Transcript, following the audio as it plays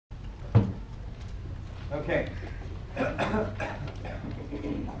Okay. Okay.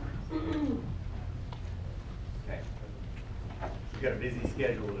 We've got a busy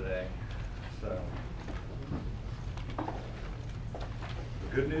schedule today, so the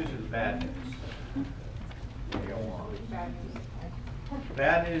good news is bad news. We go on.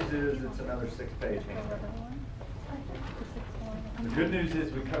 Bad news is it's another 6-page handout. The good news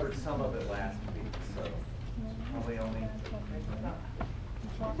is we covered some of it last week, so it's probably only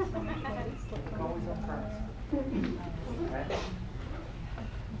always on Christ. Okay.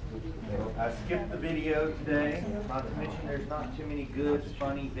 So I skipped the video today, not to mention there's not too many good,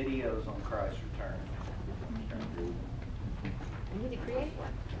 funny videos on Christ's return. You need to create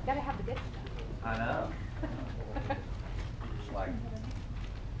one. You gotta have the good stuff. I know. It's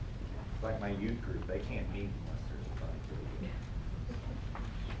like my youth group, they can't meet unless there's a funny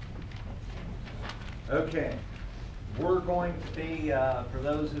video. Okay, we're going to be, for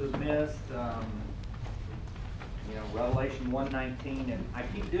those who have missed, Revelation 1:19, and I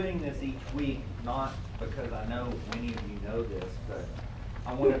keep doing this each week, not because I know many of you know this, but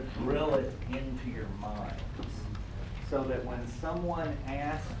I want to drill it into your minds so that when someone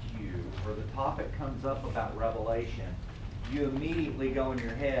asks you, or the topic comes up about Revelation, you immediately go in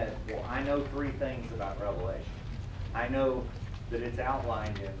your head, well, I know 3 things about Revelation. I know that it's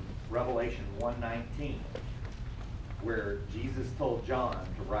outlined in Revelation 1:19, where Jesus told John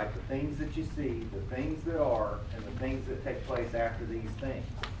to write the things that you see, the things that are, and the things that take place after these things.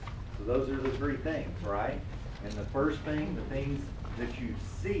 So those are the 3 things, right? And the first thing, the things that you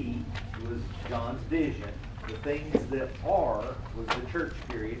see, was John's vision. The things that are was the church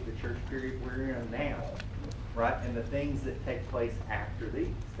period we're in now, right? And the things that take place after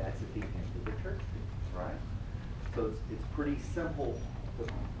these, that's at the end of the church period, right? So it's pretty simple to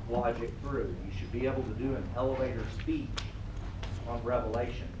logic through. You should be able to do an elevator speech on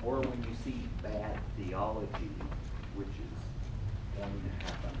Revelation, or when you see bad theology, which is going to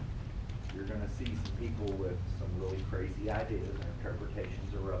happen. You're going to see some people with some really crazy ideas and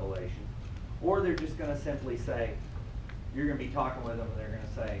interpretations of Revelation, or they're just going to simply say, you're going to be talking with them and they're going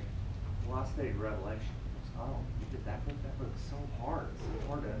to say, well, I studied Revelation. Oh, you did that book? That book's so hard. It's so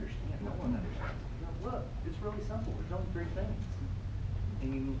hard to understand. No one understands. Look, it's really simple. There's only 3 things.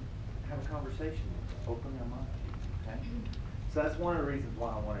 And you have a conversation with them, open their mind. Okay? So that's one of the reasons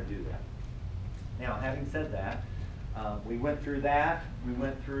why I want to do that. Now, having said that, we went through that. We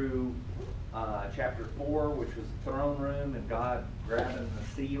went through chapter 4, which was the throne room, and God grabbing the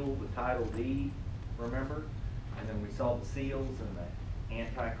seal, the title deed, remember? And then we saw the seals and the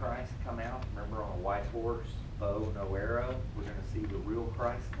Antichrist come out. Remember, on a white horse, bow, no arrow. We're going to see the real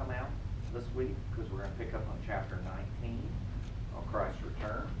Christ come out this week, because we're going to pick up on chapter 19 on Christ's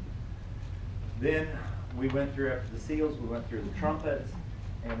return. Then we went through, after the seals, we went through the trumpets,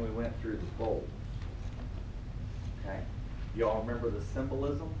 and we went through the bowls. Okay? Y'all remember the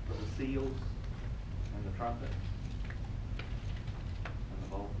symbolism for the seals and the trumpets? And the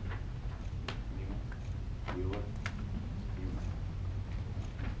bowls? You would?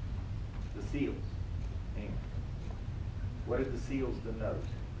 The seals. Anyway. What did the seals denote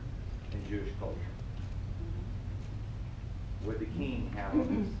in Jewish culture? What did the king have on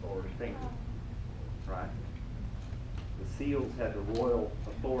his finger? Right? The seals had the royal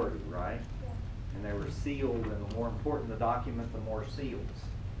authority, right? And they were sealed, and the more important the document, the more seals.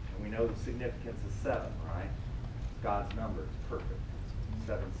 And we know the significance is 7, right? It's God's number. It's perfect. It's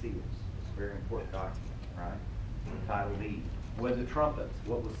 7 seals. It's a very important document, right? The title deed. With the trumpets,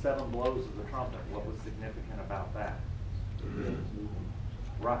 what was 7 blows of the trumpet? What was significant about that?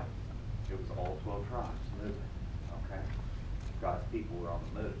 Right. It was all 12 tribes moving. Okay? God's people were on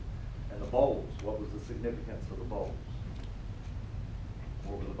the move. And the bowls, what was the significance of the bowls?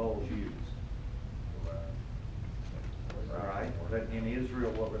 What were the bowls used? All right. But in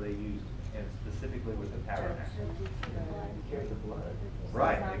Israel, what were they used? And specifically with the tabernacle? Carry the blood.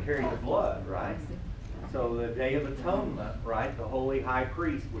 Right. They carried the blood, right? So the Day of Atonement, right, the holy high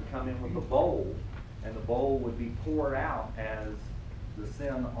priest would come in with a bowl, and the bowl would be poured out as the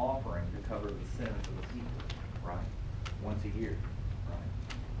sin offering to cover the sins of the people, right? Once a year,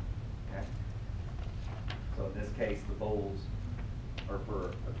 right? Okay? So in this case, the bowls are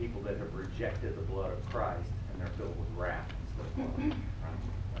for the people that have rejected the blood of Christ, and they're filled with wrath instead of blood,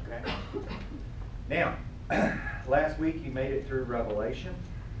 right? Okay? Now, last week you made it through Revelation.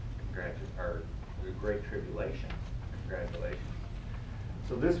 Or the Great Tribulation. Congratulations.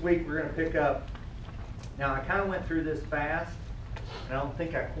 So this week we're going to pick up. Now I kind of went through this fast, and I don't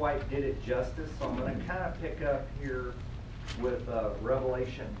think I quite did it justice, so I'm going to kind of pick up here with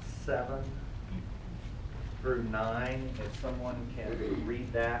Revelation 7. through 9, if someone can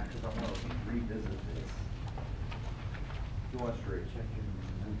read that, because I want to revisit this. Who wants to read?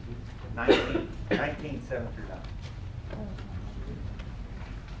 19, 7 through 9.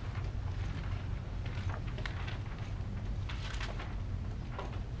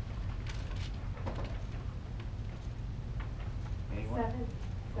 Anyone? 7.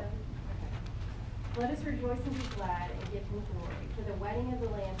 Okay. Let us rejoice and be glad and give him glory, for the wedding of the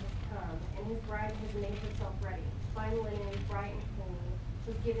Lamb has come, and his bride has made herself ready. Fine linen, bright and clean,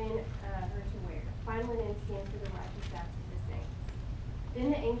 was given her to wear. Fine linen stands for the righteous acts of the saints.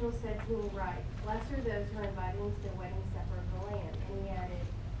 Then the angel said to me, Write, blessed are those who are invited into the wedding supper of the Lamb. And he added,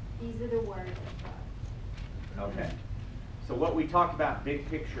 These are the words of God. Okay. So what we talked about, big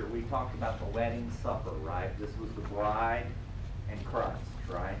picture, we talked about the wedding supper, right? This was the bride and Christ,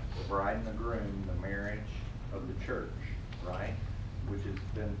 right? The bride and the groom, the marriage of the church, right? Which has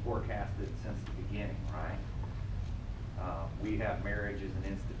been forecasted since the beginning, right? We have marriage as an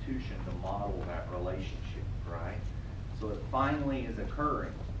institution to model that relationship, right? So it finally is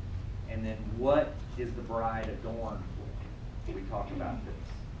occurring. And then what is the bride adorned for? We talked about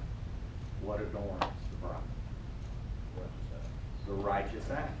this. What adorns the bride? The righteous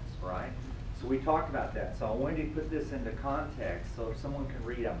acts, right? So we talked about that. So I wanted to put this into context. So if someone can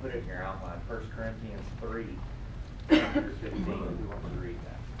read, I put it in your outline, 1 Corinthians 3, 1 through 15. Who wants to read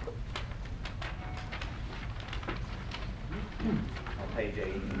that? On page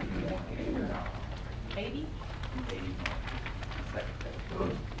 80. 80? 81. Second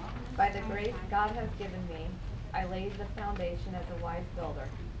page. By the grace God has given me, I laid the foundation as a wise builder,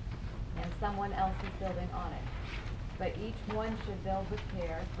 and someone else is building on it. But each one should build with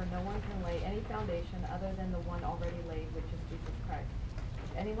care, for no one can lay any foundation other than the one already laid, which is Jesus Christ.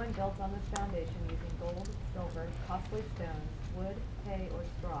 If anyone builds on this foundation using gold, silver, costly stones, wood, hay, or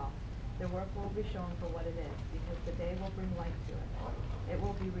straw, their work will be shown for what it is, because the day will bring light to it. It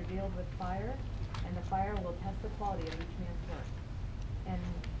will be revealed with fire, and the fire will test the quality of each man's work. And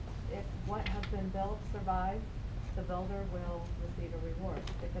if what has been built survives, the builder will receive a reward.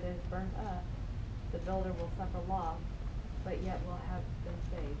 If it is burnt up, the builder will suffer loss, but yet will have been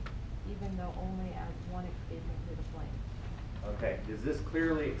saved, even though only as one escaping through the flames. Okay, does this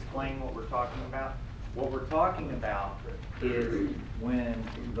clearly explain what we're talking about? What we're talking about is when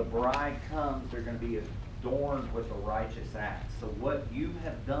the bride comes, they're going to be adorned with the righteous acts. So what you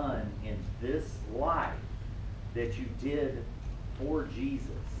have done in this life that you did for Jesus,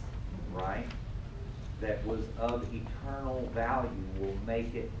 right, that was of eternal value will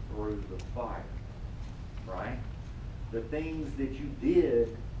make it through the fire, right? The things that you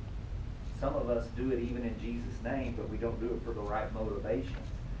did, some of us do it even in Jesus' name, but we don't do it for the right motivations.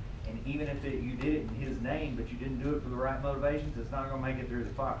 And even if you did it in His name, but you didn't do it for the right motivations, it's not going to make it through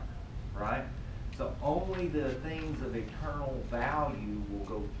the fire, right? So only the things of eternal value will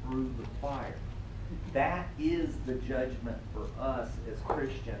go through the fire. That is the judgment for us as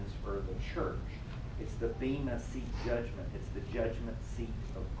Christians for the church. It's the Bema seat judgment. It's the judgment seat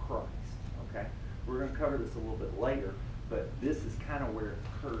of Christ, okay? We're going to cover this a little bit later, but this is kind of where it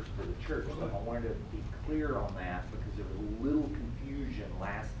occurs for the church. So I wanted to be clear on that because there was a little confusion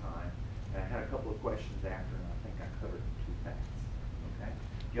last time, and I had a couple of questions after, and I think I covered it too fast. Okay?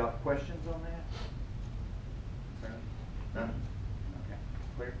 Do y'all have questions on that? Sorry? None? Okay.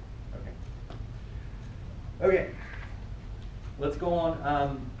 Clear? Okay. Okay. Let's go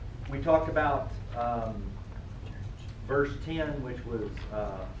on. We talked about verse 10, which was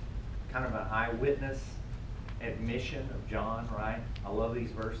kind of an eyewitness admission of John, right? I love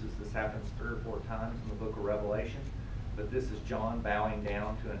these verses. This happens 3 or 4 times in the book of Revelation. But this is John bowing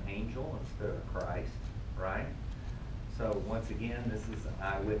down to an angel instead of Christ, right? So once again, this is an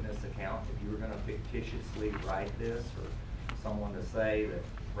eyewitness account. If you were going to fictitiously write this, or someone to say that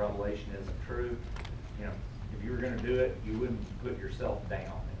Revelation isn't true, you know, if you were going to do it, you wouldn't put yourself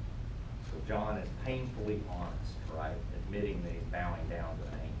down. So John is painfully honest, right? Admitting that he's bowing down to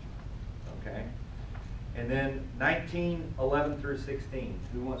an angel, okay? And then 19, 11 through 16.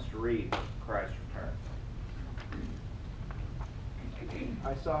 Who wants to read Christ's return?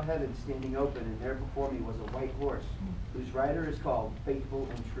 I saw heaven standing open, and there before me was a white horse, whose rider is called Faithful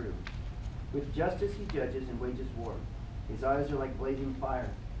and True. With justice he judges and wages war. His eyes are like blazing fire,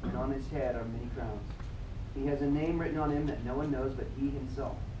 and on his head are many crowns. He has a name written on him that no one knows but he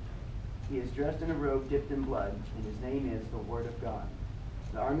himself. He is dressed in a robe dipped in blood, and his name is the Word of God.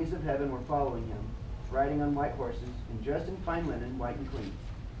 The armies of heaven were following him, riding on white horses, and dressed in fine linen, white and clean.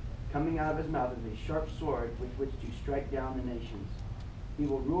 Coming out of his mouth is a sharp sword with which to strike down the nations. He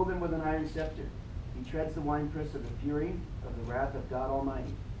will rule them with an iron scepter. He treads the winepress of the fury of the wrath of God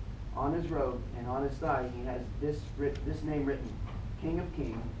Almighty. On his robe and on his thigh he has this name written, King of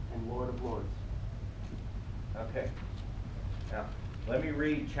Kings and Lord of Lords. Okay. Now, let me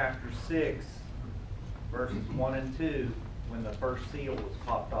read chapter 6, verses 1 and 2, when the first seal was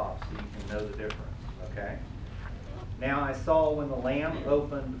popped off, so you can know the difference, okay? Now I saw when the Lamb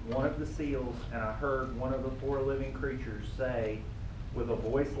opened one of the seals, and I heard one of the four living creatures say, with a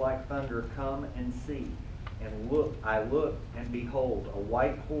voice like thunder, "Come and see." And I looked, and behold, a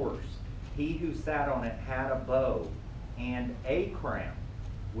white horse. He who sat on it had a bow, and a crown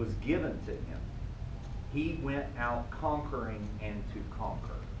was given to him. He went out conquering and to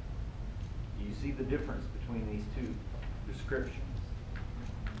conquer. Do you see the difference between these two descriptions?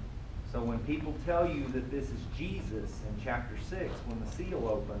 So when people tell you that this is Jesus in chapter 6, when the seal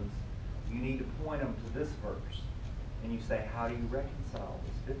opens, you need to point them to this verse. And you say, how do you reconcile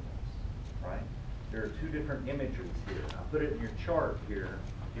this difference? Right? There are two different imageries here. I put it in your chart here,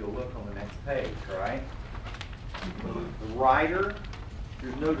 if you'll look on the next page, right? The rider,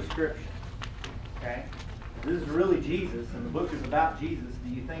 there's no description. Okay? This is really Jesus, and the book is about Jesus. Do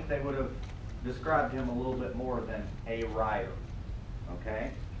you think they would have described him a little bit more than a rider?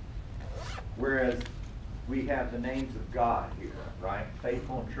 Okay? Whereas we have the names of God here, right?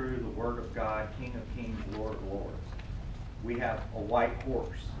 Faithful and true, the Word of God, King of Kings, Lord of Lords. We have a white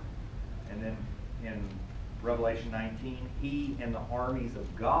horse. And then in Revelation 19, he and the armies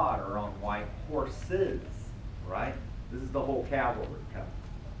of God are on white horses, right? This is the whole cavalry coming.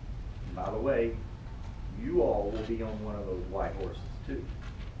 And by the way, you all will be on one of those white horses too,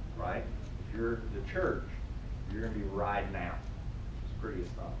 right? If you're the church, you're going to be riding out. It's pretty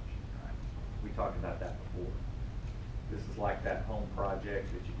astonishing, right? We talked about that before. This is like that home project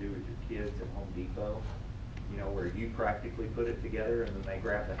that you do with your kids at Home Depot, you know, where you practically put it together and then they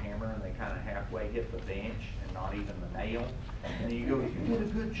grab the hammer and they kind of halfway hit the bench and not even the nail. And then you go, you did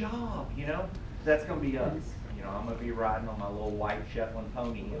a good job, you know? That's going to be us. You know, I'm going to be riding on my little white Shetland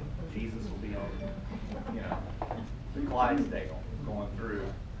pony and Jesus will be on, you know, the Clydesdale going through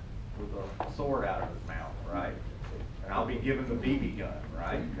with a sword out of his mouth, right? And I'll be given the BB gun,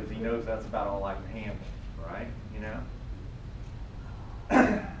 right? Because he knows that's about all I can handle, right? You know?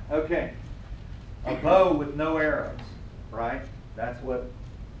 Okay. A bow with no arrows, right? That's what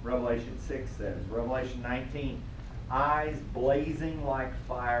Revelation 6 says. Revelation 19, eyes blazing like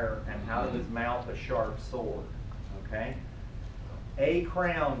fire, and out of his mouth a sharp sword. Okay? A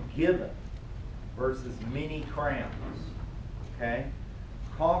crown given versus many crowns. Okay?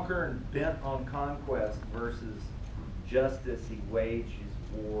 Conquer and bent on conquest versus justice. He wages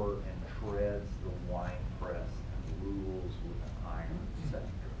war and treads the winepress and rules with an iron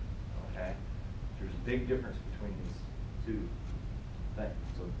scepter. Okay? There's a big difference between these two things.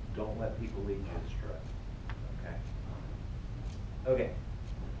 So don't let people lead you astray. Okay? Okay.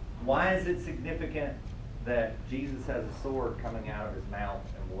 Why is it significant that Jesus has a sword coming out of his mouth,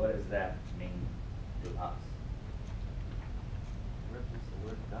 and what does that mean to us? Reference the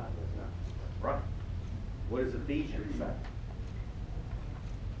word of God, doesn't it? Right. What does Ephesians say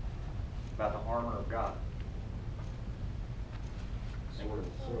about the armor of God? Sword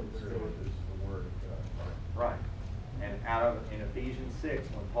is the word of God. Right. And in Ephesians 6,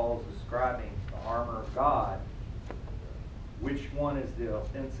 when Paul's describing the armor of God, which one is the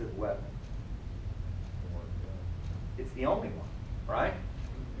offensive weapon? It's the only one, right?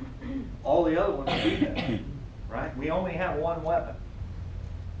 All the other ones are defensive, right? We only have one weapon,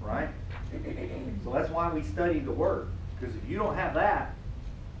 right? So that's why we study the Word. Because if you don't have that,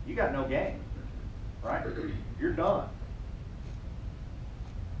 you got no game, right? You're done.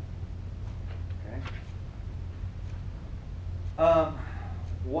 Okay.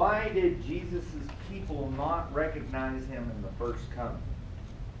 Why did Jesus' people not recognize him in the first coming?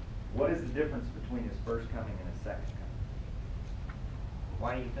 What is the difference between his first coming and his second coming?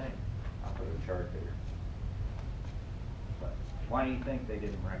 Why do you think? I'll put a chart there. But why do you think they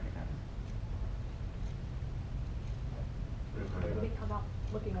didn't recognize him? They come out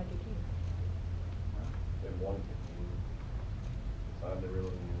looking like a king. They wanted the king. At the time they really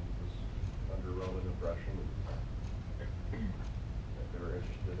was under Roman oppression. If they were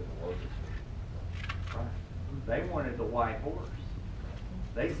interested in the worship. Right. They wanted the white horse.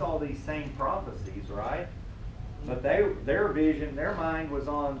 They saw these same prophecies, right? But their vision, their mind was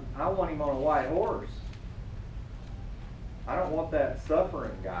on, I want him on a white horse. I don't want that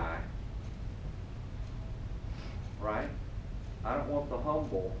suffering guy. Right? I don't want the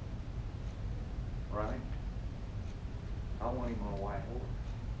humble. Right? I want him on a white horse.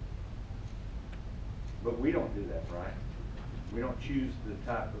 But we don't do that, right? We don't choose the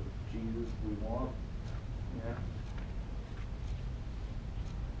type of Jesus we want. Yeah.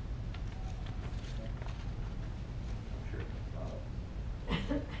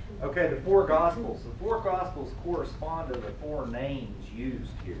 Okay, the four Gospels. The four Gospels correspond to the four names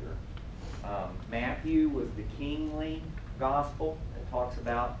used here. Matthew was the kingly gospel. It talks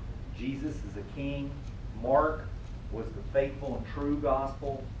about Jesus as a king. Mark was the faithful and true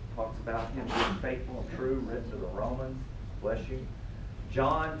gospel. It talks about him being faithful and true, written to the Romans. Bless you.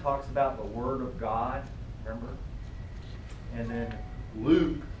 John talks about the Word of God. Remember? And then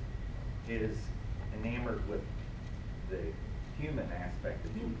Luke is enamored with the human aspect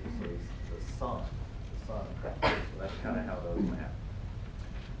of Jesus. So he's the Son of God. So that's kind of how those map.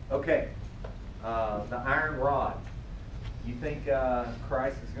 Okay, the iron rod. You think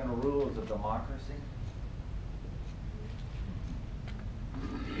Christ is going to rule as a democracy?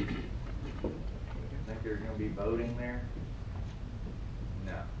 Think there's going to be voting there?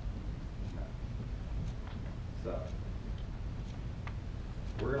 No. So,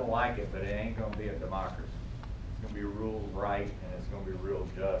 we're going to like it, but it ain't going to be a democracy. It's going to be ruled right, and it's going to be real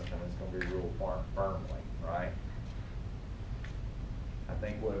just, and it's going to be ruled firmly, right? I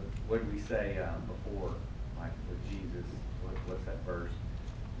think what did we say before, like with Jesus, what's that verse?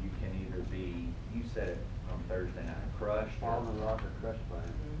 You can either be, you said it on Thursday night, crushed. Fall on the rock or crushed by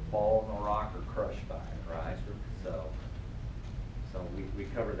it. Fall on the rock or crushed by it, right? So we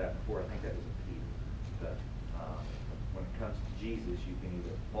covered that before. I think that was a Peter. But when it comes to Jesus, you can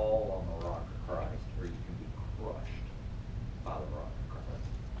either fall on the rock of Christ or you can be crushed by the rock of Christ.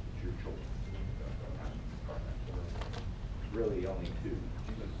 It's your choice. Really only two.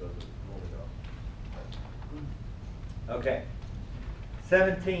 Jesus says it, only God. Okay.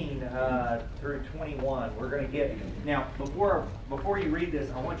 17 through 21. We're going to get now. Before you read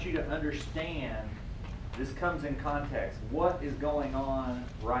this, I want you to understand. This comes in context. What is going on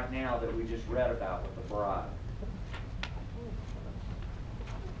right now that we just read about with the bride?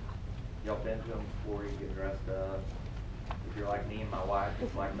 Y'all been to them before you get dressed up? If you're like me and my wife,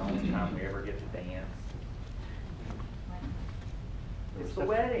 it's like the only time we ever get to dance. It's the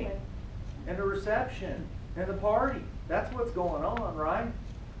wedding and the reception and the party. That's what's going on, right?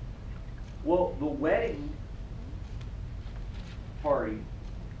 Well, the wedding party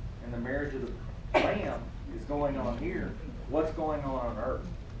and the marriage of the Lamb is going on here. What's going on earth?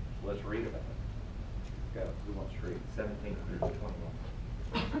 Let's read about it. Go. Who wants to read? 17 through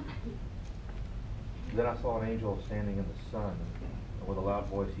 21. Then I saw an angel standing in the sun, and with a loud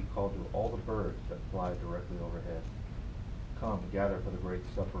voice he called to all the birds that fly directly overhead, "Come, gather for the great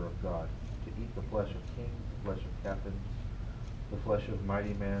supper of God, to eat the flesh of kings, the flesh of captains, the flesh of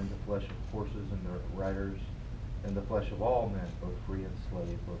mighty men, the flesh of horses and their riders, and the flesh of all men, both free and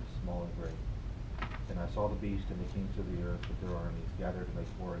slave, both small and great. And I saw the beast and the kings of the earth with their armies gathered to make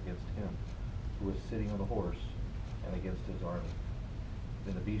war against him who was sitting on the horse and against his army.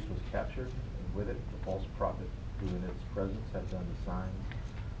 Then the beast was captured, and with it the false prophet, who in its presence had done the signs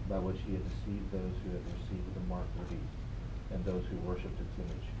by which he had deceived those who had received the mark of the beast, and those who worshipped its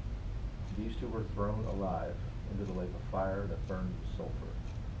image. These two were thrown alive into the lake of fire that burned with sulfur.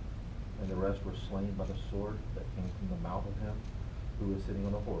 And the rest were slain by the sword that came from the mouth of him who was sitting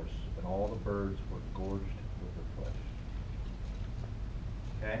on the horse, and all the birds were gorged with their flesh."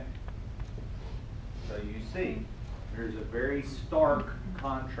 Okay? So you see, there's a very stark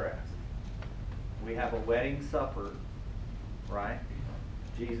contrast. We have a wedding supper, right?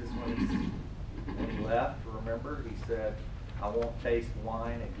 Jesus, when he left, remember, he said, "I won't taste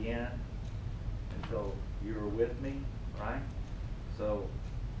wine again until you are with me," right? So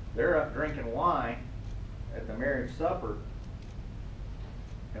they're up drinking wine at the marriage supper,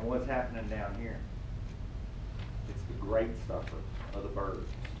 and what's happening down here? It's the great supper of the birds,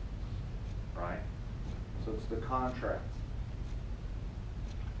 right? So it's the contrast.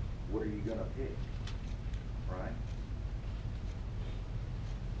 What are you going to pick, right?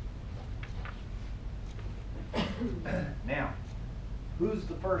 Now, who's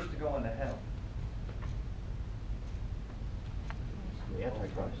the first to go into hell? The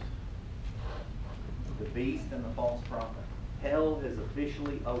Antichrist. The beast and the false prophet. Hell is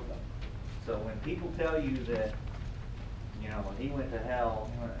officially open. So when people tell you that, he went to hell,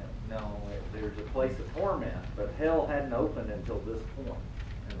 no, there's a place of torment, but hell hadn't opened until this point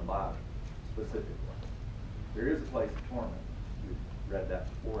in the Bible, specifically. There is a place of torment. We've read that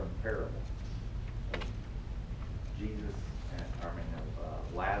before in the parable of Jesus,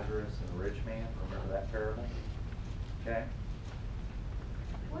 of Lazarus and the rich man. Remember that parable? Okay?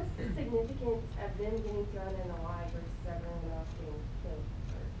 What's the significance of them getting thrown in alive versus everyone else being killed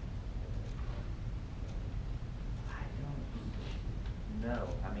first? I don't know.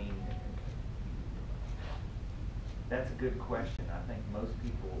 That's a good question. I think most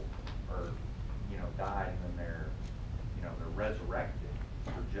people are, died and then they're resurrected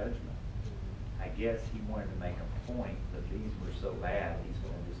for judgment. I guess he wanted to make a point that these were so bad, he's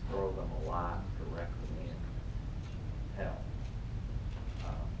going to just throw them alive directly in hell.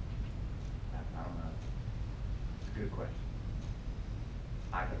 I don't know. It's a good question.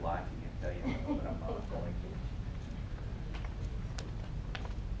 I could lie to you and tell you, but I'm not going to.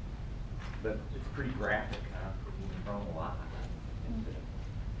 But it's pretty graphic, huh? Thrown alive.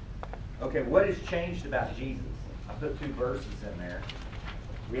 Okay, what has changed about Jesus? I put 2 verses in there.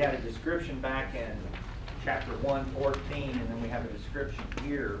 We had a description back in chapter 1:14, and then we have a description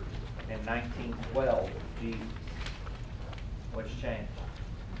here in 19:12 of Jesus. What's changed?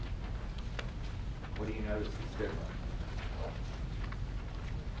 What do you notice is different?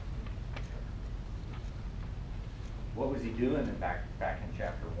 What was he doing back in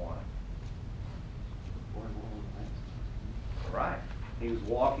chapter 1? Right. He was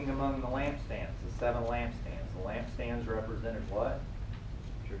walking among the lampstands, the 7 lampstands. The lampstands represented what?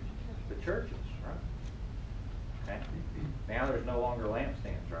 The churches, right? Okay. Now there's no longer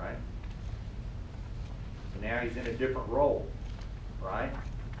lampstands, right? So now he's in a different role, right?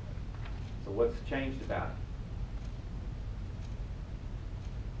 So what's changed about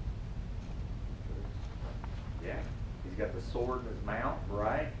it? Yeah. He's got the sword in his mouth,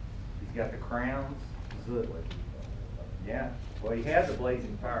 right? He's got the crowns. Yeah. Well, he had the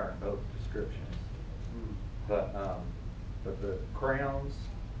blazing fire in both descriptions. But the crowns,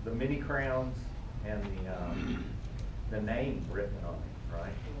 the many crowns, and the name written on it,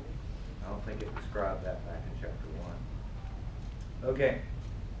 right? I don't think it described that back in chapter 1. Okay.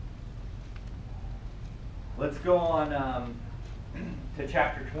 Let's go on to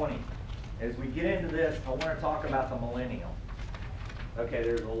chapter 20. As we get into this, I want to talk about the millennium. Okay,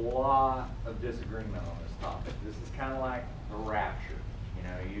 there's a lot of disagreement on this topic. This is kind of like the rapture. You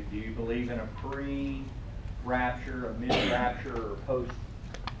know, do you believe in a pre-rapture, a mid-rapture, or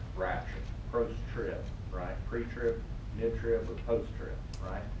post-rapture? Post-trib, right? Pre-trib, mid-trib, or post-trib,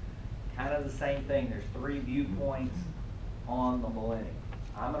 right? Kind of the same thing. There's 3 viewpoints on the millennium.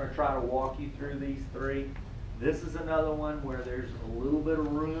 I'm going to try to walk you through these 3. This is another one where there's a little bit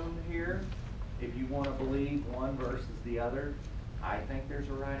of room here if you want to believe one versus the other. I think there's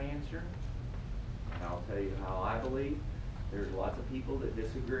a right answer, and I'll tell you how I believe. There's lots of people that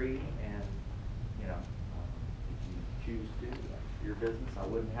disagree, and you know, if you choose to, that's your business. I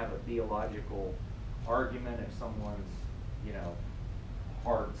wouldn't have a theological argument if someone's, you know,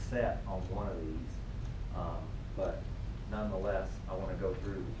 hard set on one of these, but nonetheless, I want to go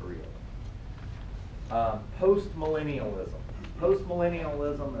through the 3 of them. Postmillennialism.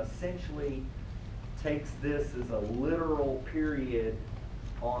 Postmillennialism essentially takes this as a literal period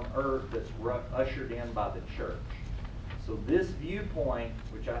on earth that's ushered in by the church. So this viewpoint,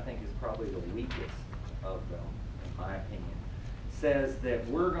 which I think is probably the weakest of them, in my opinion, says that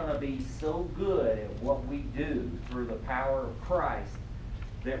we're going to be so good at what we do through the power of Christ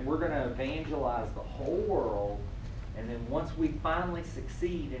that we're going to evangelize the whole world, and then once we finally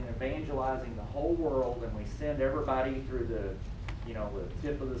succeed in evangelizing the whole world and we send everybody through the, you know, the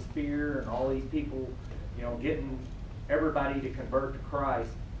tip of the spear and all these people, you know, getting everybody to convert to Christ,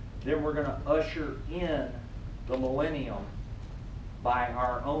 then we're going to usher in the millennium by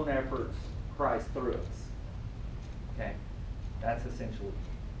our own efforts, Christ through us. Okay? That's essentially.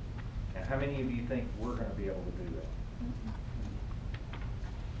 Now, how many of you think we're going to be able to do that?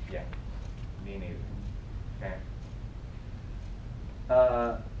 Yeah. Me neither. Okay?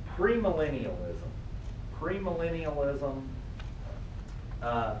 Premillennialism. Premillennialism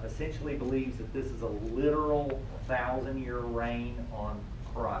essentially believes that this is a literal 1,000-year reign on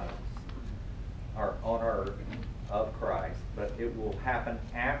Christ, or on earth of Christ, but it will happen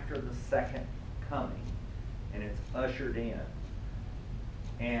after the second coming, and it's ushered in.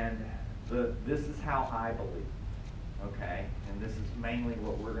 And this is how I believe, okay? And this is mainly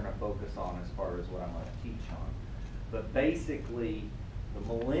what we're going to focus on as far as what I'm going to teach on. But basically, the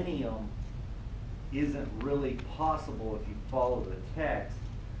millennium isn't really possible if you follow the text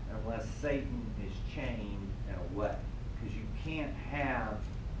unless Satan is chained in a way. Because you can't have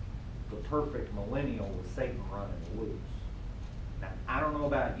the perfect millennial with Satan running loose. Now, I don't know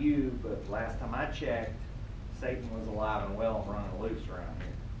about you, but last time I checked, Satan was alive and well and running loose around here.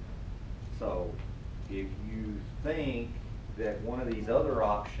 So, if you think that one of these other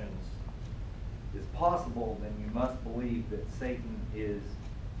options is possible, then you must believe that Satan is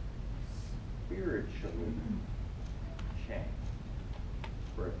spiritually chained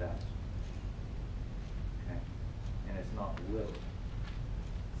for 1,000. Okay? And it's not literal.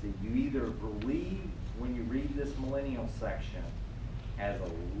 See, you either believe when you read this millennial section as a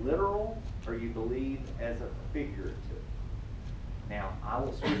literal, or you believe as a figurative. Now, I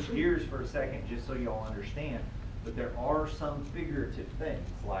will switch gears for a second just so y'all understand, but there are some figurative things,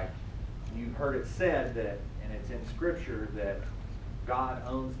 like you've heard it said that, and it's in Scripture, that God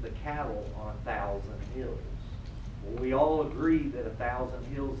owns the cattle on 1,000 hills. Well, we all agree that 1,000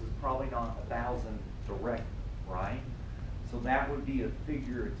 hills is probably not 1,000 direct, right? So that would be a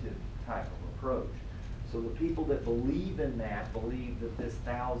figurative type of approach. So the people that believe in that believe that this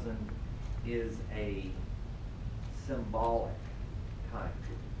 1,000 is a symbolic time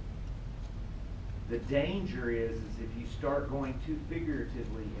period. The danger is if you start going too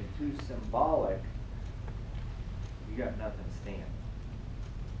figuratively and too symbolic, you got nothing standing.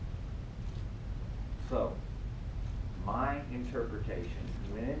 So, my interpretation,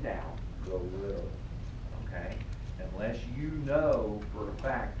 when in doubt, go literal. Okay? Unless you know for a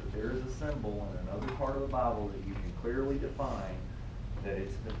fact that there is a symbol in another part of the Bible that you can clearly define, that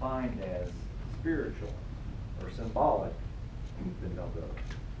it's defined as spiritual or symbolic, then don't go.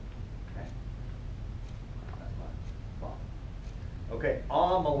 Okay? That's my thought. Okay,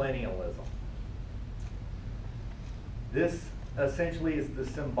 amillennialism. This essentially is the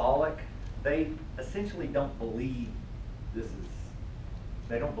symbolic. They essentially don't believe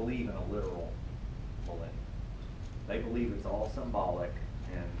they don't believe in a literal millennium. They believe it's all symbolic,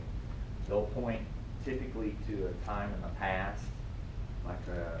 and they'll point typically to a time in the past, like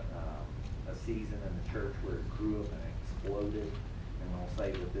a season in the church where it grew up and exploded, and they'll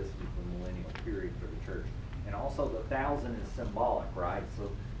say that this was the millennial period for the church. And also the 1,000 is symbolic, right? So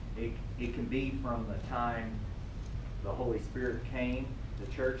it can be from the time the Holy Spirit came,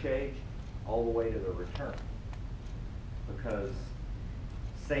 the church age, all the way to the return. Because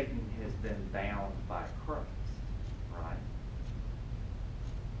Satan has been bound by Christ, right?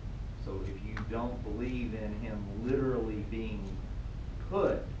 So if you don't believe in him literally being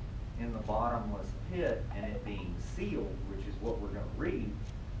put in the bottomless pit and it being sealed, which is what we're going to read,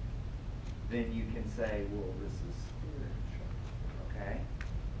 then you can say, well, this is spiritual, okay?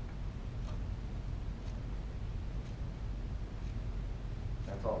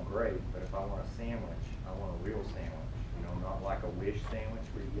 That's all great, but if I want a sandwich, I want a real sandwich. You know, not like a wish sandwich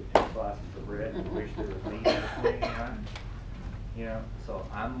where you get 2 slices of bread and wish there was meat in between, you know? So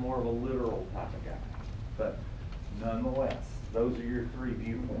I'm more of a literal type of guy. But nonetheless, those are your 3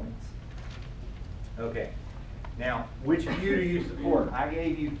 viewpoints. Okay. Now, which view do you support? I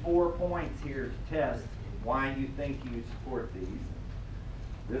gave you 4 points here to test why you think you support these.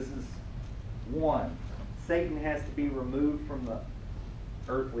 This is 1. Satan has to be removed from the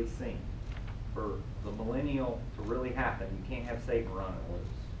earthly scene. For the millennial to really happen, you can't have Satan running loose.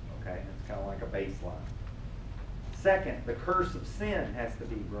 Okay? It's kind of like a baseline. Second, the curse of sin has to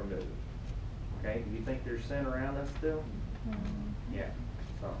be removed. Okay? Do you think there's sin around us still? Yeah.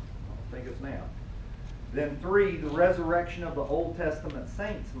 So, I don't think it's now. Then 3, the resurrection of the Old Testament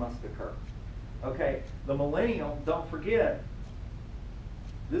saints must occur. Okay, the millennial, don't forget,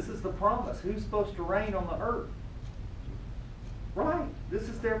 this is the promise. Who's supposed to reign on the earth? Right. This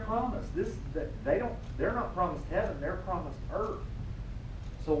is their promise. They're not promised heaven, they're promised earth.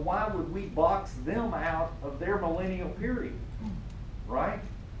 So why would we box them out of their millennial period? Right?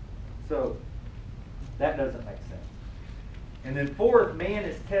 So that doesn't make sense. And then 4th, man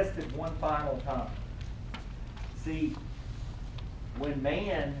is tested one final time. See, when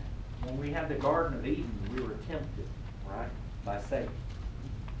we had the Garden of Eden, we were tempted, right, by Satan.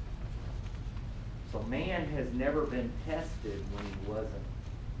 So man has never been tested when he wasn't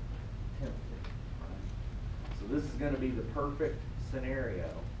tempted. Right? So this is going to be the perfect scenario.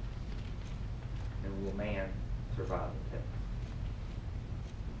 And will man survive the test?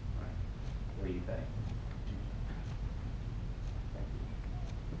 Right. What do you think?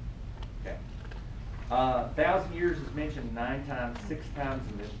 Okay. 1,000 years is mentioned 9 times, 6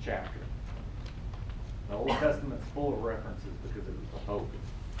 times in this chapter. The Old Testament's full of references because it was the hope.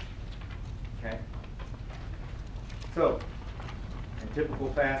 Okay? So, in typical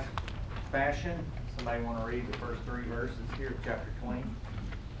fashion, somebody want to read the first 3 verses here of chapter 20?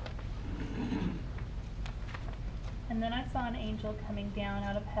 And then I saw an angel coming down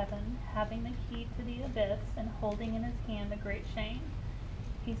out of heaven, having the key to the abyss, and holding in his hand a great chain.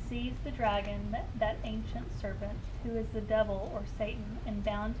 He seized the dragon, that ancient serpent, who is the devil or Satan, and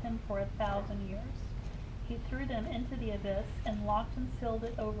bound him for 1,000 years. He threw them into the abyss and locked and sealed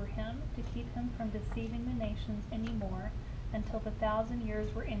it over him to keep him from deceiving the nations any more until the 1,000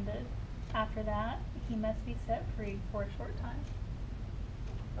 years were ended. After that, he must be set free for a short time.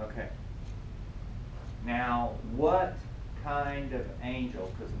 Okay. Now, what kind of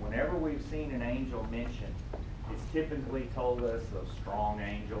angel? Because whenever we've seen an angel mentioned, it's typically told us a strong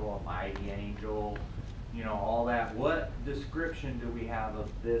angel, a mighty angel, you know, all that. What description do we have of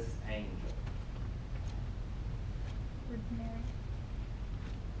this angel? Ordinary.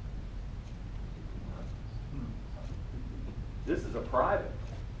 This is a private.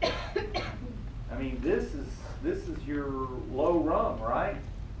 I mean, this is your low rung, right?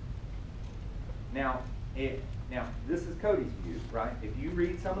 Now, this is Cody's view, right? If you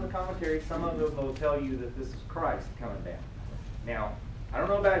read some of the commentaries, some of them will tell you that this is Christ coming down. Now, I don't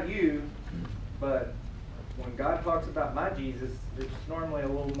know about you, but when God talks about my Jesus, it's normally a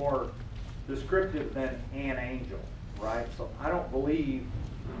little more descriptive than an angel, right? So I don't believe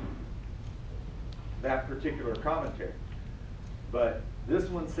that particular commentary. But this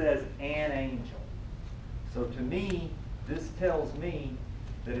one says an angel. So to me, this tells me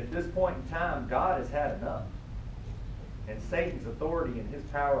that at this point in time, God has had enough. And Satan's authority and his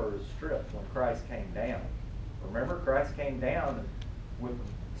power is stripped when Christ came down. Remember, Christ came down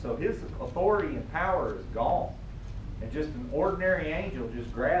so his authority and power is gone. And just an ordinary angel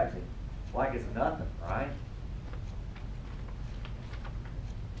just grabs him like it's nothing, right?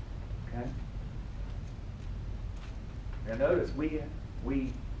 Okay? Now notice,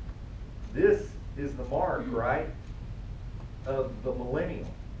 this is the mark, right, of the millennium.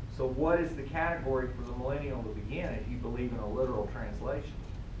 So what is the category for the millennium to begin if you believe in a literal translation?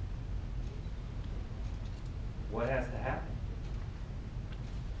 What has to happen?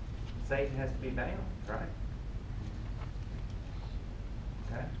 Satan has to be bound, right?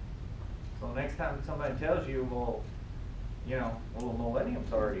 Okay? So next time somebody tells you, well, the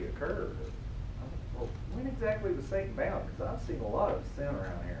millennium's already occurred. Well, when exactly was Satan bound? Because I've seen a lot of sin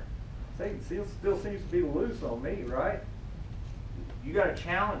around here. Satan still seems to be loose on me, right? You got to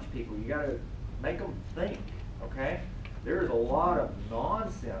challenge people. You got to make them think, okay? There's a lot of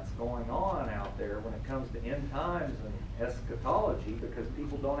nonsense going on out there when it comes to end times and eschatology because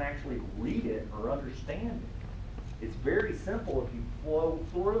people don't actually read it or understand it. It's very simple if you flow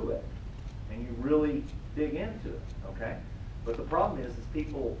through it and you really dig into it, okay? But the problem is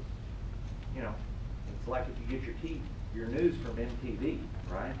people, it's like if you get your news from MTV,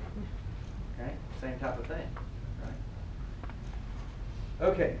 right? Okay? Same type of thing, right?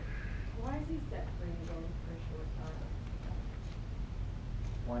 Okay. Why is he set free again for a short time?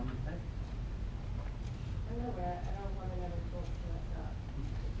 Why do you think? I know, but I don't want another guilt to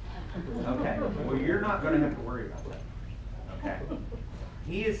us up. Okay. Well, you're not going to have to worry about that. Okay.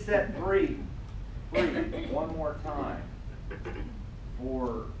 He is set free one more time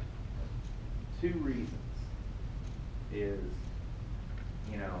for two reasons.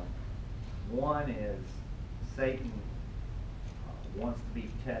 One is Satan wants to be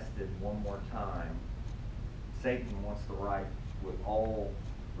tested one more time. Satan wants to write with all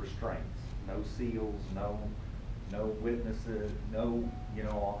restraints. No seals, no witnesses, no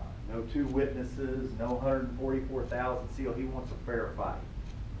two witnesses, no 144,000 seal. He wants a fair fight,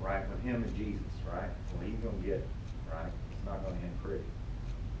 right, with him and Jesus, right? Well, he's going to get it, right? It's not going to end pretty.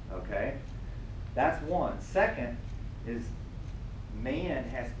 Okay? That's one. Second is man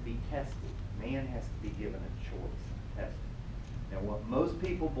has to be tested. Man has to be given a choice and tested. Now, what most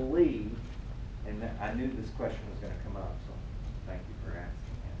people believe, and I knew this question was going to come up, so thank you for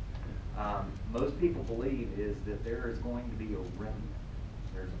asking it. Most people believe is that there is going to be a remnant.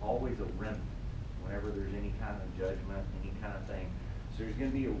 There's always a remnant whenever there's any kind of judgment, any kind of thing. So there's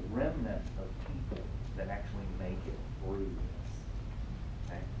going to be a remnant of people that actually make it through this.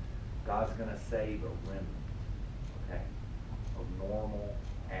 Okay? God's going to save a remnant, okay, of normal,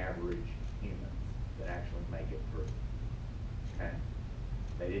 average humans that actually make it through. Okay?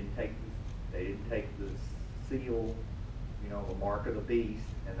 They didn't take the seal, the mark of the beast,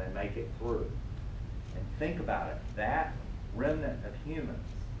 and they make it through. And think about it. That remnant of humans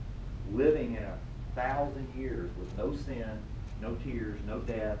living in 1,000 years with no sin, no tears, no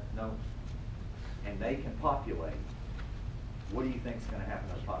death, and they can populate. What do you think is going to happen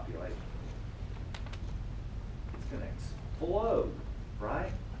to the population? It's going to explode,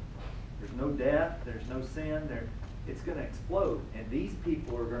 right? There's no death, there's no sin, it's going to explode. And these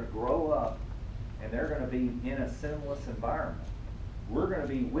people are going to grow up and they're going to be in a sinless environment. We're going to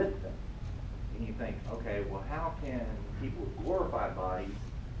be with them. And you think, okay, well, how can people with glorified bodies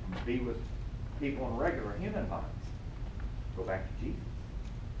be with people in regular human bodies? Go back to Jesus.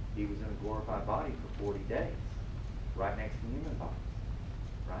 He was in a glorified body for 40 days, right next to human bodies,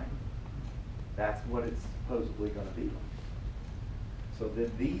 right? That's what it's supposedly going to be like. So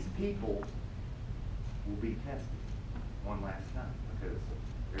that these people will be tested one last time because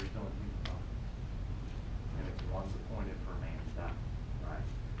they're still in human bodies. And it's once appointed for a man to die, right?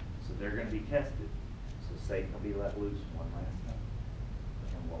 So they're going to be tested. So Satan will be let loose one last time.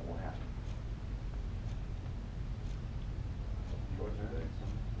 And what will happen?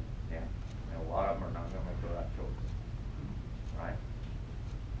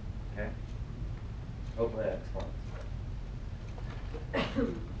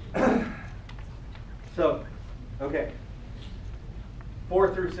 Okay.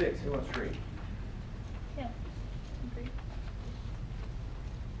 4 through 6, who wants to read? Yeah. Agree.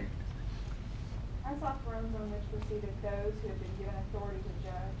 I saw thrones on which were seated those who had been given authority to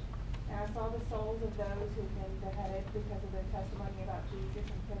judge. And I saw the souls of those who had been beheaded because of their testimony about Jesus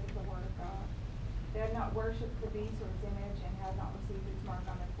and because of the word of God. They had not worshipped the beast or its image and had not received its mark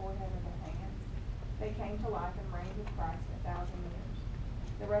on their forehead or their hands. They came to life and reigned with Christ 1,000 years.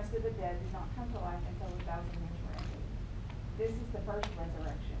 The rest of the dead did not come to life until the 1,000 years were ended. This is the first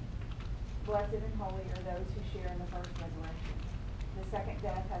resurrection. Blessed and holy are those who share in the first resurrection. The second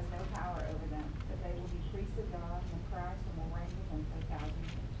death has no power over them, but they will be priests of God and Christ and will reign with him for 1,000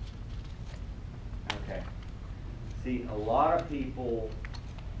 years. Okay. See, a lot of people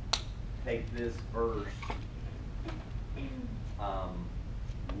take this verse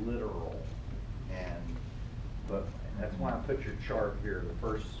literal, but that's why I put your chart here, the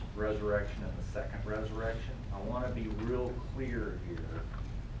first resurrection and the second resurrection. I want to be real clear here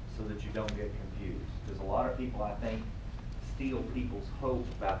so that you don't get confused. Because a lot of people, I think, steal people's hope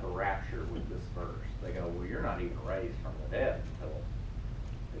about the rapture with this verse. They go, well, you're not even raised from the dead until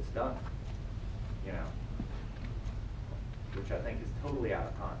it's done. You know, which I think is totally out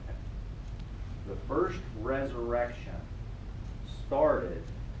of context. The first resurrection started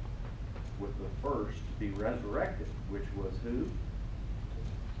with the first to be resurrected, which was who?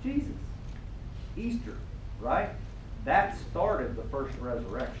 Jesus. Easter, right? That started the first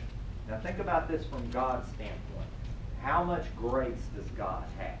resurrection. Now think about this from God's standpoint. How much grace does God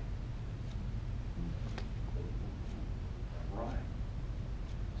have? Right.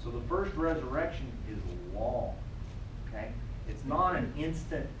 So the first resurrection is long. Okay? It's not an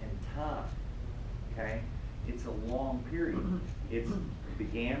instant in time. Okay? It's a long period. It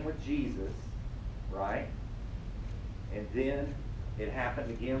began with Jesus, right? And then it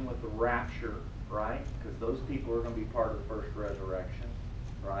happened again with the rapture, right? Because those people are going to be part of the first resurrection,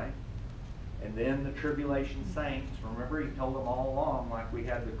 right? And then the tribulation saints. Remember, he told them all along, like we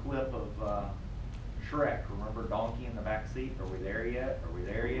had the clip of Shrek. Remember Donkey in the back seat? Are we there yet? Are we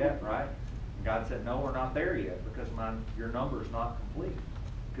there yet? Right? And God said, no, we're not there yet because your number's not complete.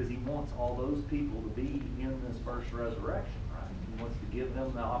 Because he wants all those people to be in this first resurrection, right? He wants to give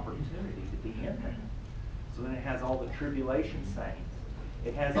them the opportunity to be in there. So then it has all the tribulation saints.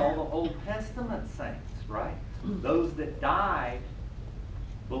 It has all the Old Testament saints, right? Those that died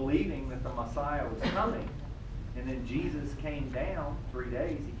believing that the Messiah was coming. And then Jesus came down, 3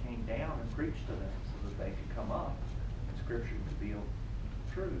 days, he came down and preached to them so that they could come up and Scripture could be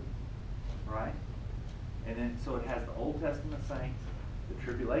true, right? And then, so it has the Old Testament saints, the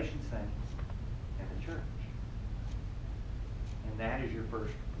tribulation saints, and the church. And that is your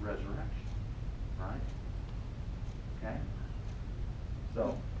first resurrection, right? Okay?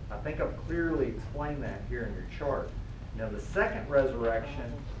 So, I think I've clearly explained that here in your chart. Now, the second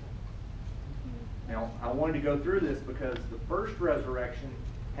resurrection, now, I wanted to go through this because the first resurrection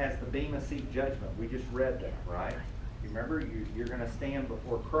has the Bema Seat judgment. We just read that, right? You remember, you're going to stand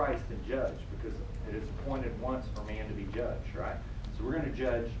before Christ and judge because it is appointed once for man to be judged, right? So we're going to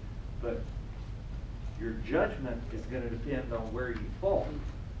judge, but your judgment is going to depend on where you fall.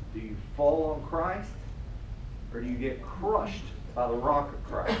 Do you fall on Christ or do you get crushed by the rock of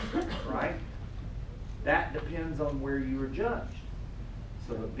Christ, right? That depends on where you are judged.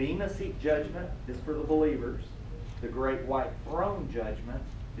 So the Bema Seat judgment is for the believers. The great white throne judgment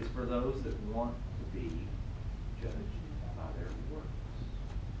is for those that want to be judged by their works.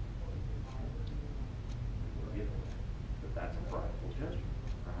 But that's a prideful judgment,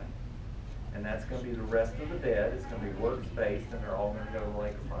 right? And that's going to be the rest of the dead. It's going to be works-based, and they're all going to go to the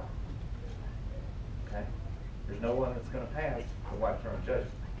lake of fire. Okay? There's no one that's going to pass the white throne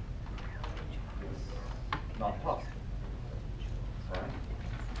judgment. It's not possible. Right?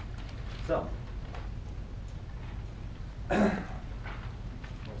 So,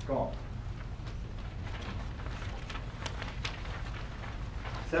 let's go on.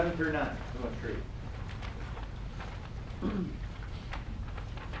 7 through 9. Who wants to read?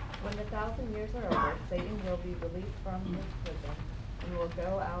 When the 1,000 years are over, Satan will be released from his prison and will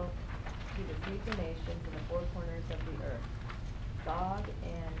go out to deceive the nations in the four corners of the earth, Gog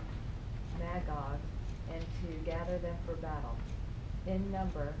and Magog, and to gather them for battle. In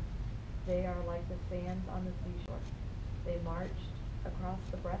number, they are like the sands on the seashore. They marched across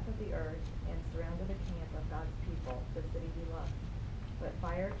the breadth of the earth and surrounded the camp of God's people, the city he loved. But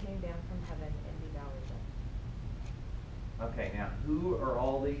fire came down from heaven and devoured them. Okay, now who are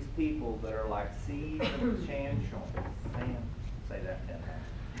all these people that are like seeds in the sand? Say that 10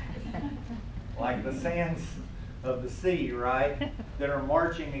 times. Like the sands of the sea, right? That are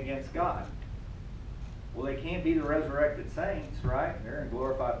marching against God. Well, they can't be the resurrected saints, right? They're in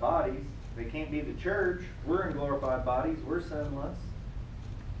glorified bodies. They can't be the church. We're in glorified bodies. We're sinless.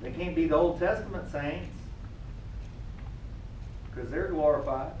 They can't be the Old Testament saints because they're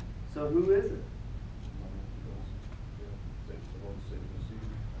glorified. So who is it?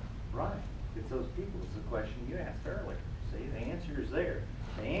 Right. It's those people. It's the question you asked earlier. See, the answer is there.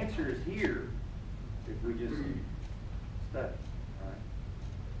 The answer is here if we just study. Right?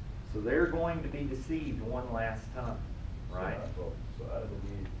 So they're going to be deceived one last time. Right? So Adam and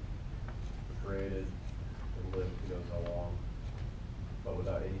Eve were created and lived who knows how long, but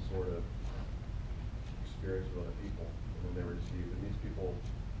without any sort of experience with other people. And then they were deceived. And these people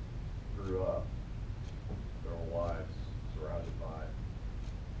grew up their whole lives surrounded by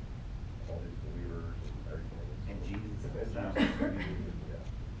all these believers and everything. And Jesus And himself. Jesus, yeah.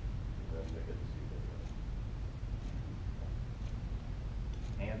 And then they get deceived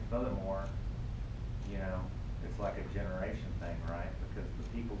anyway. And furthermore, you know, it's like a generation thing, right? Because the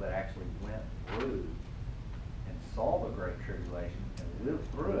people that actually went through and saw the Great Tribulation and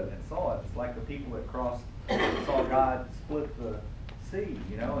lived through it and saw it, it's like the people that saw God split the sea,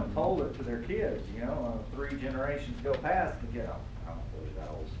 you know, and told it to their kids, you know, 3 generations go past and get, I don't believe that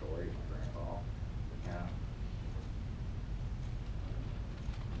old story, my grandpa, you know.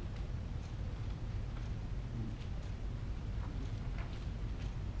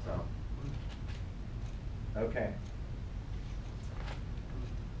 So, okay.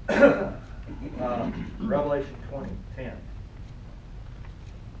 Revelation 20:10.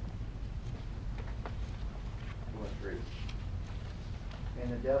 Let's read. And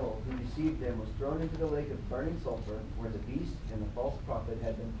the devil who deceived them was thrown into the lake of burning sulfur, where the beast and the false prophet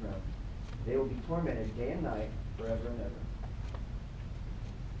had been thrown. They will be tormented day and night forever and ever.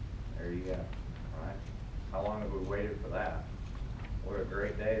 There you go. All right. How long have we waited for that? What a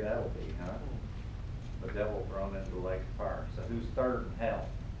great day that'll be, huh? The devil thrown into the lake of fire. So who's third in hell?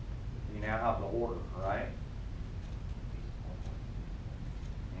 You now have the order, right?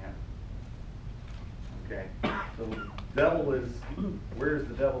 Yeah. Okay. So the devil is, where's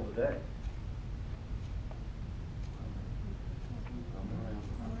the devil today?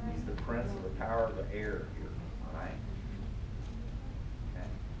 He's the prince of the power of the air here, right? Okay.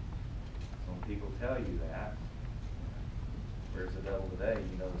 So when people tell you that, where's the devil today?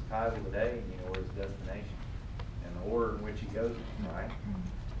 You know his title today, and you know where's his destination, and the order in which he goes in, right?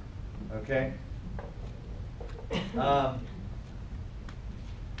 Okay.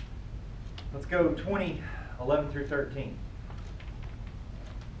 Let's go 20:11 through 13.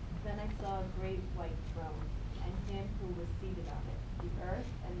 Then I saw a great white throne, and him who was seated on it. The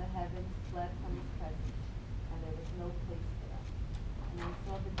earth and the heavens fled from his presence, and there was no place for them. And I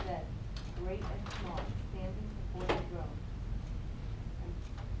saw the dead, great and small, standing before the throne. And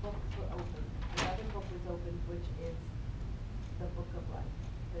books were opened. Another book was opened, which is the book of life.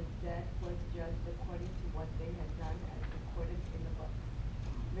 The dead was judged according to what they had done as recorded in the books.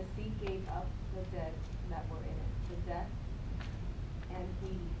 The sea gave up the dead that were in it. The death and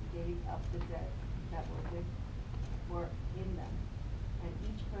Hades gave up the dead that were in them. And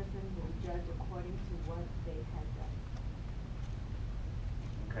each person will judge according to what they had done.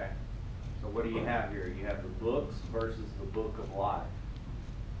 Okay. So what do you have here? You have the books versus the book of life.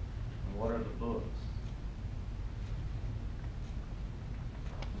 And what are the books?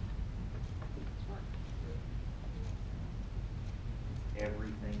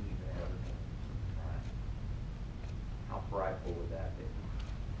 Everything you've ever done. Right? How frightful would that be? I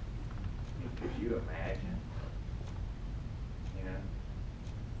mean, could you imagine? You know,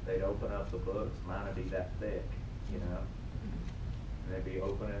 they'd open up the books, mine would be that thick, you know, and they'd be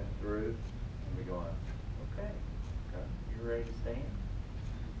opening it through, and be going, okay, you ready to stand?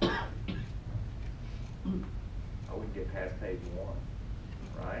 I wouldn't get past page 1,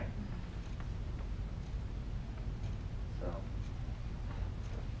 right? So,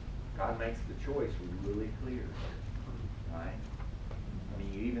 God makes the choice really clear, right? I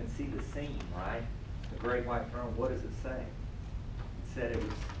mean, you even see the scene, right? The great white throne, what does it say? It said it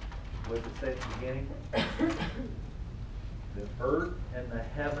was, what did it say at the beginning? The earth and the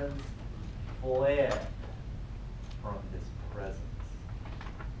heavens fled from his presence.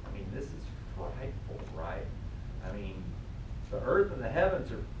 I mean, this is frightful, right? I mean, the earth and the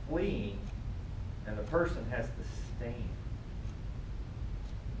heavens are fleeing, and the person has to stand.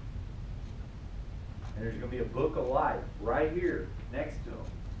 And there's going to be a book of life right here next to them.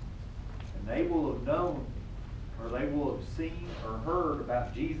 And they will have known, or they will have seen or heard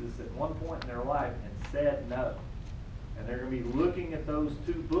about Jesus at one point in their life and said no. And they're going to be looking at those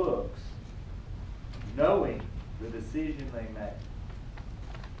 2 books, knowing the decision they made.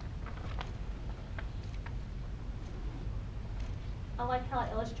 I like how it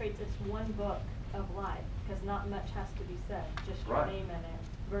illustrates it's one book of life, because not much has to be said, just your Right. name in it,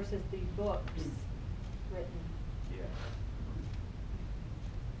 versus the books written. Yeah.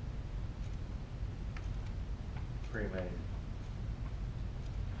 Pretty amazing.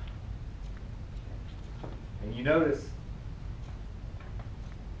 And you notice,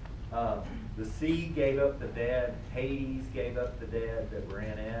 the sea gave up the dead, Hades gave up the dead that were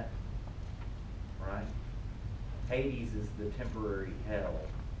in it, right? Hades is the temporary hell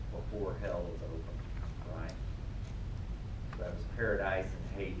before hell is open, right? So that was paradise and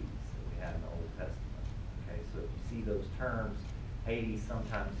Hades that we had in the Old Testament. Okay, so if you see those terms, Hades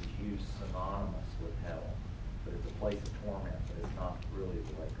sometimes is used synonymous with hell, but it's a place of torment, but it's not really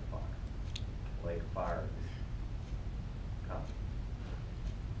the lake of fire. The lake of fire is coming.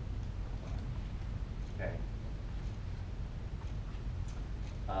 Okay.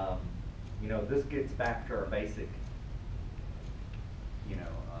 You know, this gets back to our basic, you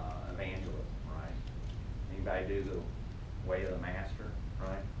know, evangelism, right? Anybody do the way of the master,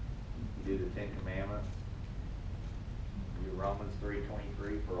 right? You do the Ten Commandments. You do Romans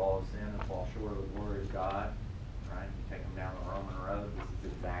 3:23, for all have sinned and fall short of the glory of God, right? You take them down the Roman road.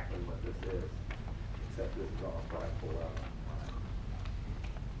 This is exactly what this is, except this is on a prideful level,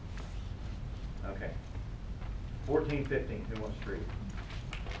 right? Okay. 14:15. Who wants to read?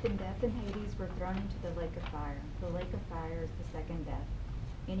 Then death and Hades were thrown into the lake of fire. The lake of fire is the second death.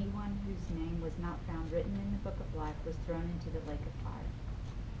 Anyone whose name was not found written in the book of life was thrown into the lake of fire.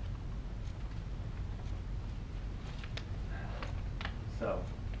 So,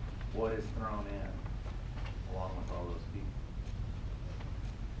 what is thrown in along with all those people?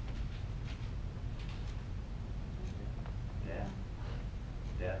 Death.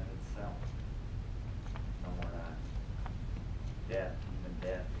 Death itself. No more dying. Death, even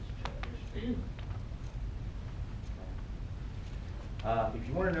death is judged. If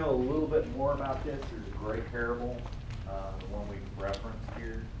you want to know a little bit more about this, there's a great parable, the one we referenced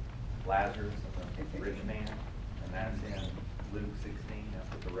here, Lazarus and the rich man, and that's in Luke 16.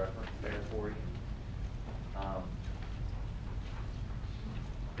 I put the reference there for you.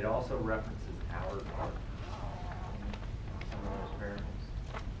 It also references outer darkness. Some of those parables.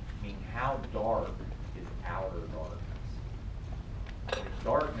 I mean, how dark is outer darkness? If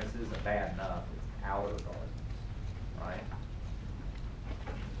darkness isn't bad enough, it's outer darkness, right?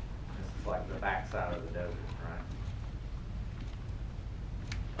 This is like the backside of the desert,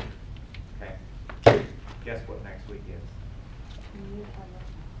 right? Okay. Guess what next week is?